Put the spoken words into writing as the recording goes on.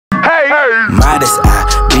Modest, I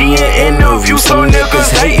be in interview, so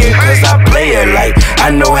niggas hating, cause I play it like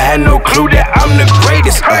I had no clue that I'm the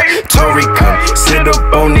greatest. Tory, come sit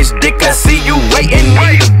up on this dick, I see you waiting,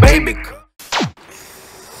 need a baby.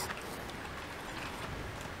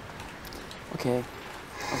 Okay.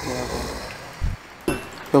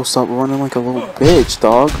 Yo, stop running like a little bitch,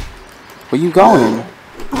 dog. Where you going?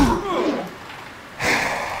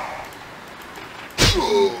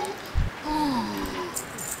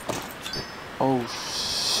 Oh,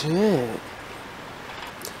 shit.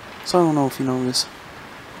 So I don't know if you know this.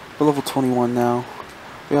 We're level 21 now.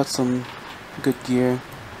 We got some good gear.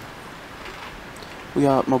 We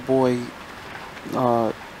got my boy,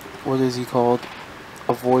 what is he called?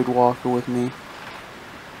 A Void Walker with me.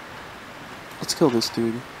 Let's kill this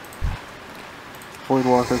dude. Void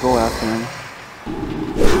Walker, go after him.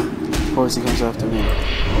 Of course he comes after me.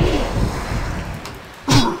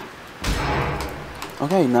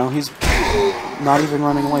 Okay, now he's not even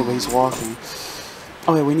running away, but he's walking.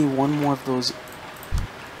 Okay, we need one more of those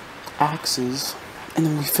axes, and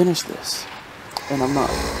then we finish this. And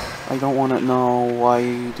I don't want to know why are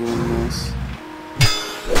you doing this.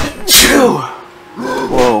 Chew!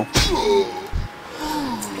 Whoa.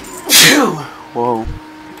 Chew! Whoa.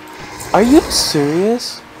 Are you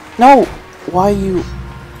serious? No! Why you...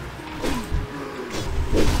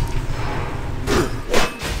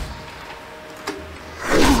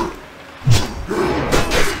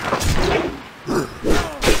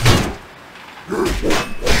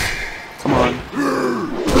 Come on.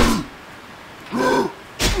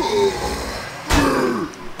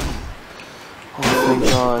 Oh, thank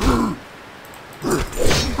God.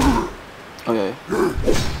 Okay.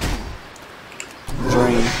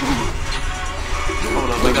 Drain.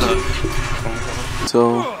 So,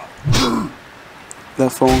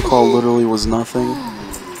 that phone call literally was nothing.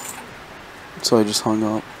 So I just hung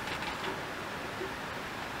up.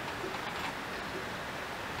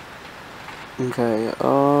 Okay,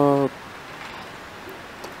 oh,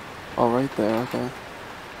 right there, okay.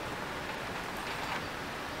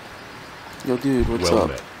 Yo, dude, what's up?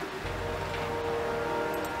 Met.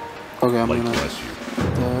 Okay, I'm gonna...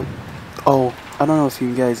 Oh, I don't know if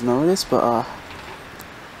you guys know this, but, I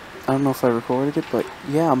don't know if I recorded it, but,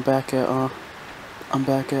 yeah, I'm back at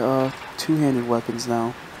two-handed weapons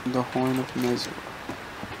now. The Horn of Misery.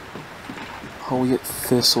 Oh, we get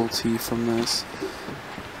Thistle Tea from this.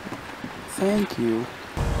 Thank you.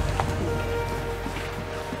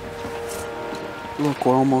 Look,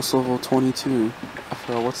 we're almost level 22. I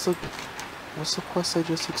forgot, what's the quest I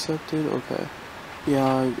just accepted? Okay.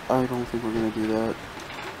 Yeah, I don't think we're gonna do that.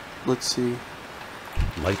 Let's see.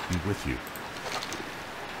 Light be with you.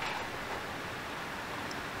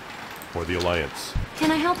 For the Alliance. Can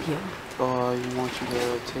I help you? I want you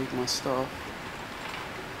to take my stuff.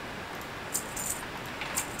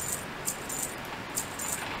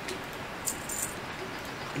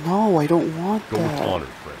 No, I don't want that. Go with honor,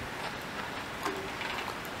 friend.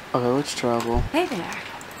 Okay, let's travel. Hey there.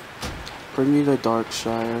 Bring me to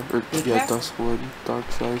Darkshire, or yeah, Duskwood,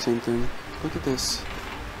 Darkshire, same thing. Look at this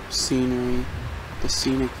scenery, the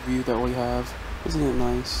scenic view that we have. Isn't it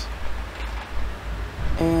nice?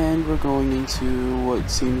 And we're going into what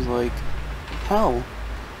seems like hell.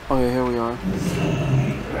 Okay, here we are.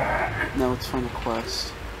 Now let's find a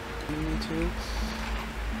quest. Me too?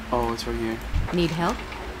 Oh, it's right here. Need help?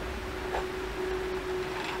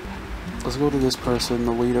 Let's go to this person,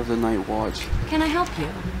 the leader of the Night Watch. Can I help you?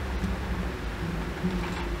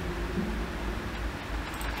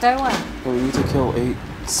 Farewell. Okay, we need to kill 8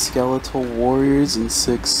 skeletal warriors and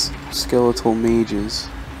 6 skeletal mages.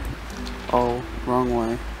 Oh, wrong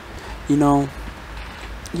way. You know,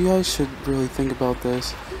 you guys should really think about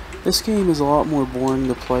this. This game is a lot more boring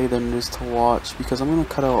to play than it is to watch, because I'm gonna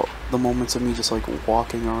cut out the moments of me just like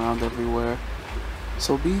walking around everywhere.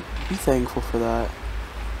 So be thankful for that.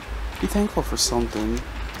 Be thankful for something.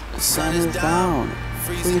 The sun is down.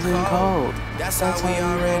 Freezing cold. That's how we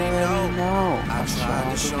already know. I tried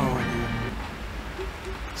to show you.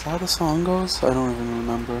 Is that how the song goes? I don't even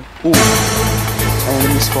remember. Ooh.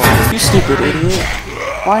 Enemy spawn. You stupid idiot.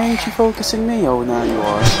 Why ain't you focusing me? Oh, now you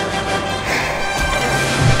are.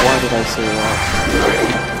 Why did I say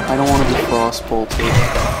that? I don't want to be frostbolted.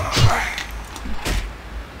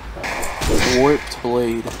 Warped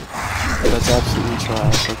blade. That's absolutely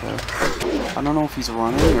trash, okay. I don't know if he's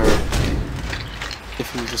running or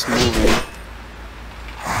if he's just moving.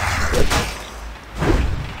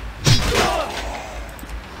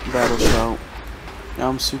 Battle shout. Now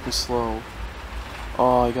I'm super slow.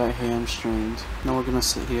 Oh, I got hamstringed. Now we're gonna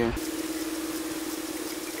sit here.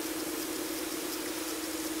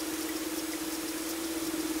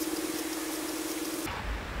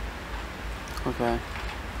 Okay.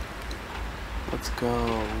 Let's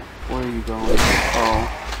go. Where are you going?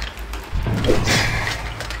 Oh.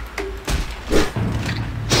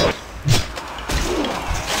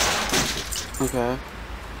 Okay.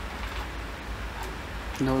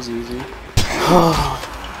 That was easy.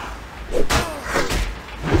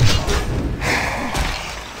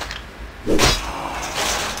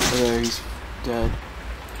 There, he's dead.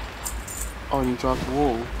 Oh, you dropped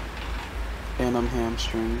wool. And I'm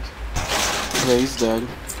hamstringed. Okay, he's dead.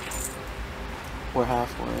 We're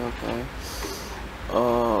halfway, okay.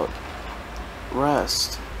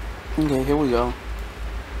 Rest. Okay, here we go.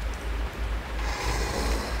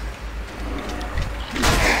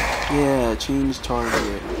 Yeah, change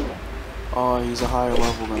target. Oh, he's a higher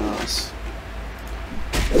level than us.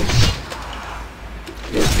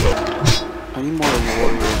 I need more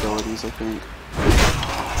warrior abilities, I think.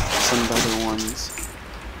 Some better ones.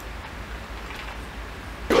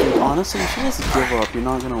 Honestly, if you just give up, you're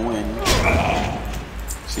not gonna win.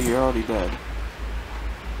 See, you're already dead.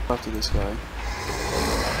 After this guy.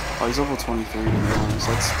 Oh, he's level 23 to be honest.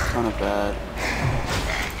 That's kind of bad.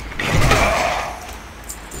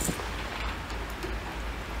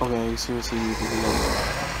 Okay, seriously need to heal.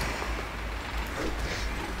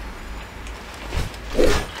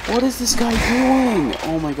 What is this guy doing?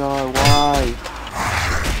 Oh my god, why?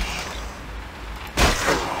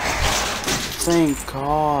 Thank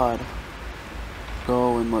God.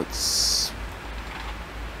 Go and let's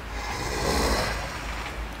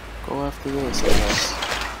go after this, I guess.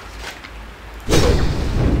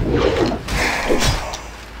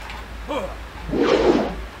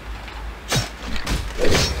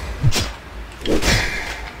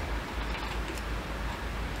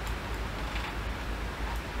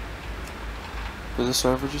 Did the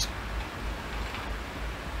server just...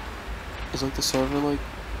 Is like the server like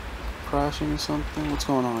crashing or something? What's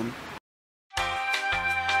going on?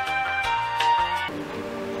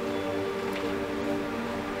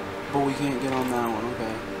 But we can't get on that one,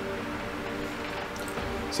 okay.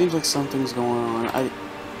 Seems like something's going on.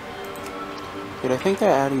 Wait, I think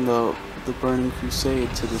they're adding the Burning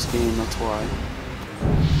Crusade to this game, that's why.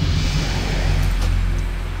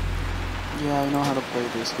 Yeah, I know how to play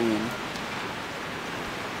this game.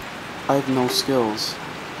 I have no skills.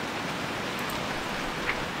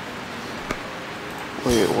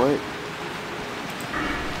 Wait, what?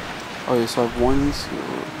 Oh yeah, so I have one skill.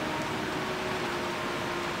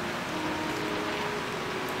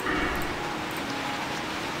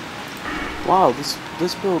 Wow,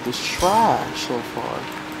 this build is trash so far.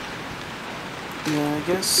 Yeah, I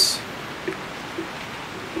guess.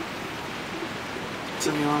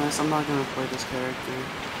 To be honest, I'm not gonna play this character.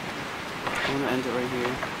 I'm gonna end it right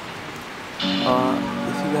here.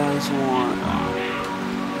 If you guys want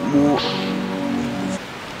more,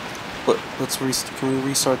 can we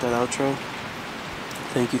restart that outro?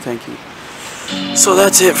 Thank you. So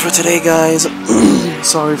that's it for today, guys.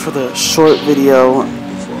 Sorry for the short video.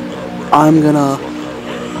 I'm gonna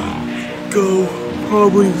go,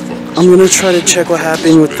 I'm gonna try to check what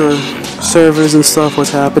happened with the servers and stuff, what's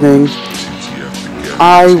happening.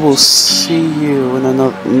 I will see you in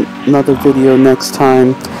another video next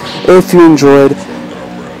time. If you enjoyed,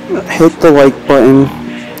 hit the like button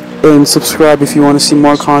and subscribe if you want to see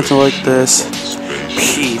more content like this.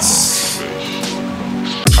 Peace.